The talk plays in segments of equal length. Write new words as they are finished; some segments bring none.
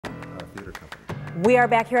Theater Company. We are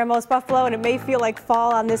back here in Most Buffalo, and it may feel like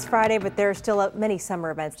fall on this Friday, but there are still many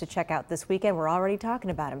summer events to check out this weekend. We're already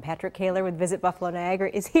talking about them. Patrick Kaler with Visit Buffalo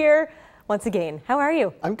Niagara is here once again. How are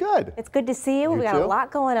you? I'm good. It's good to see you. We got too? a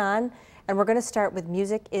lot going on, and we're going to start with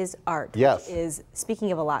Music is Art. Yes. Which is,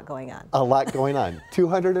 speaking of a lot going on. A lot going on.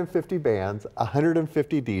 250 bands,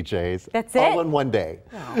 150 DJs. That's it? All in one day.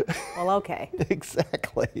 Oh, well, okay.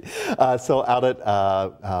 Exactly. So out at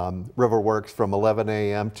Riverworks from 11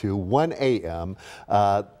 a.m. to 1 a.m.,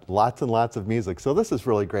 lots and lots of music. So this is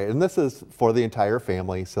really great. And this is for the entire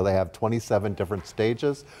family. So they have 27 different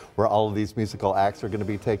stages where all of these musical acts are going to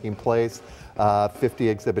be taking place. 50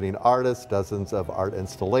 exhibiting artists, dozens of art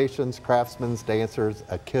installations, craftsmen, dancers,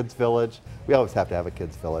 a kids village. We always have to have a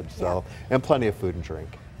kids village. So, and plenty of food and drink.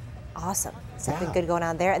 Awesome. Something good going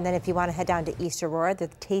on there. And then if you want to head down to East Aurora, the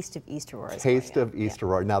Taste of East Aurora. Taste of East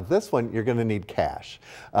Aurora. Now this one, you're going to need cash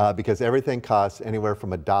because everything costs anywhere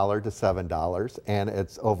from $1 to $7. And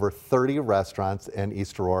it's over 30 restaurants in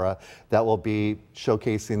East Aurora that will be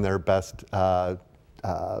showcasing their best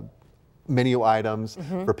menu items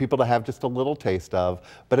for people to have just a little taste of,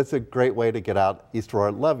 but it's a great way to get out East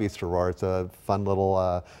Aurora. Love East Aurora. It's a fun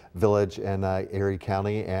little village in Erie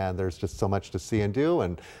County, and there's just so much to see and do,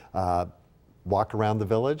 and walk around the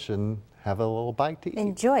village and have a little bite to eat.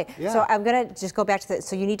 Enjoy. Yeah. So I'm going to just go back to the,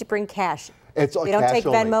 so you need to bring cash. It's they don't take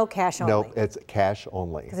only. Venmo, cash only. Nope, it's cash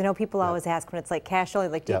only. Because I know people always ask when it's like cash only,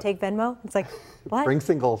 like, do you take Venmo? It's like, what? Bring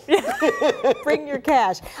singles. Bring your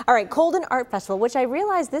cash. All right, Colden Art Festival, which I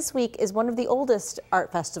realize this week is one of the oldest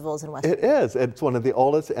art festivals in West It is. It's one of the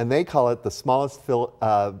oldest, and they call it the smallest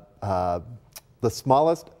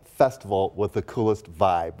festival with the coolest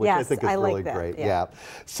vibe, which I think is really great. Yeah.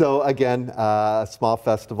 So again, a small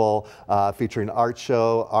festival featuring art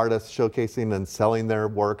show, artists showcasing and selling their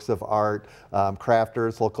works of art.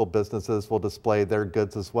 Crafters, local businesses will display their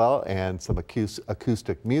goods as well, and some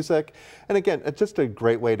acoustic music. And again, it's just a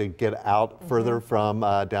great way to get out further from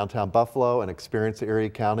downtown Buffalo and experience Erie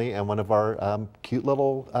County and one of our cute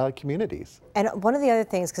little communities. And one of the other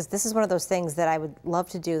things, because this is one of those things that I would love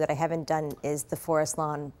to do that I haven't done, is the Forest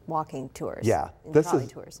Lawn walking tours. Yeah,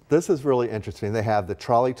 tours. This is really interesting. They have the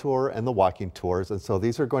trolley tour and the walking tours, and so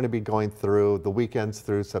these are going to be going through the weekends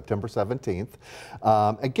through September 17th.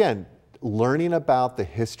 Again, learning about the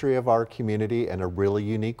history of our community in a really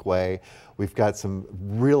unique way. We've got some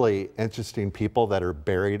really interesting people that are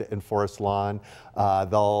buried in Forest Lawn.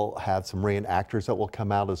 They'll have some reenactors that will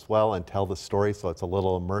come out as well and tell the story, so it's a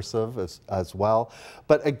little immersive as well.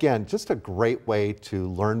 But again, just a great way to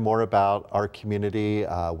learn more about our community,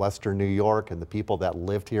 Western New York, and the people that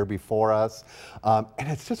lived here before us. And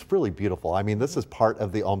it's just really beautiful. I mean, this is part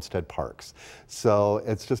of the Olmsted Parks. So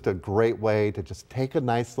it's just a great way to just take a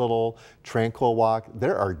nice little tranquil walk.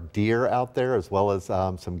 There are deer out there as well as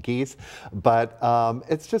some geese. But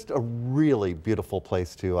it's just a really beautiful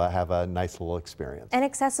place to have a nice little experience. And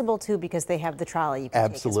accessible too, because they have the trolley you can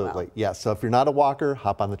take as well. Absolutely, yes. So if you're not a walker,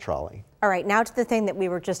 hop on the trolley. All right, now to the thing that we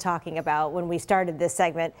were just talking about when we started this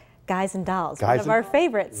segment. Guys and Dolls, one of our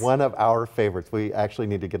favorites. One of our favorites. We actually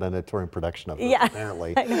need to get an touring production of this,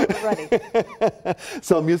 apparently. I know, we're ready.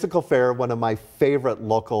 So Musical Fair, one of my favorite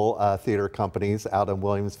local theater companies out in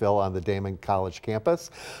Williamsville on the Damon College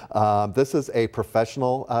campus. This is a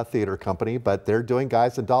professional theater company, but they're doing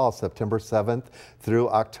Guys and Dolls September 7th through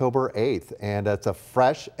October 8th. And it's a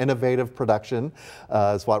fresh, innovative production,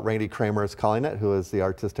 is what Randy Kramer is calling it, who is the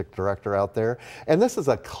artistic director out there. And this is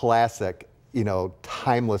a classic, you know,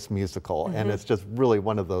 timeless musical, and it's just really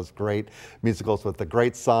one of those great musicals with the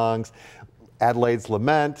great songs. Adelaide's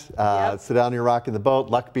Lament, Sit Down, You're Rocking the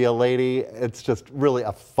Boat, Luck Be a Lady. It's just really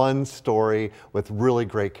a fun story with really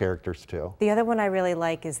great characters too. The other one I really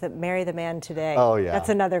like is that Marry the Man Today. Oh yeah. That's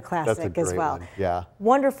another classic That's a great as well. One. Yeah.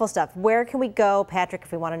 Wonderful stuff. Where can we go, Patrick,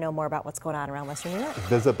 if we want to know more about what's going on around Western New York?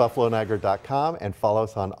 Visit BuffaloNiagara.com and follow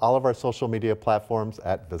us on all of our social media platforms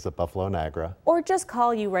at Visit Buffalo Niagara. Or just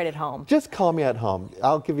call you right at home. Just call me at home.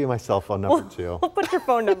 I'll give you my cell phone number too. We'll put your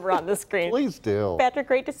phone number on the screen. Please do. Patrick,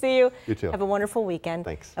 great to see you. You too. Have a wonderful weekend.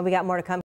 Thanks. And we got more to come.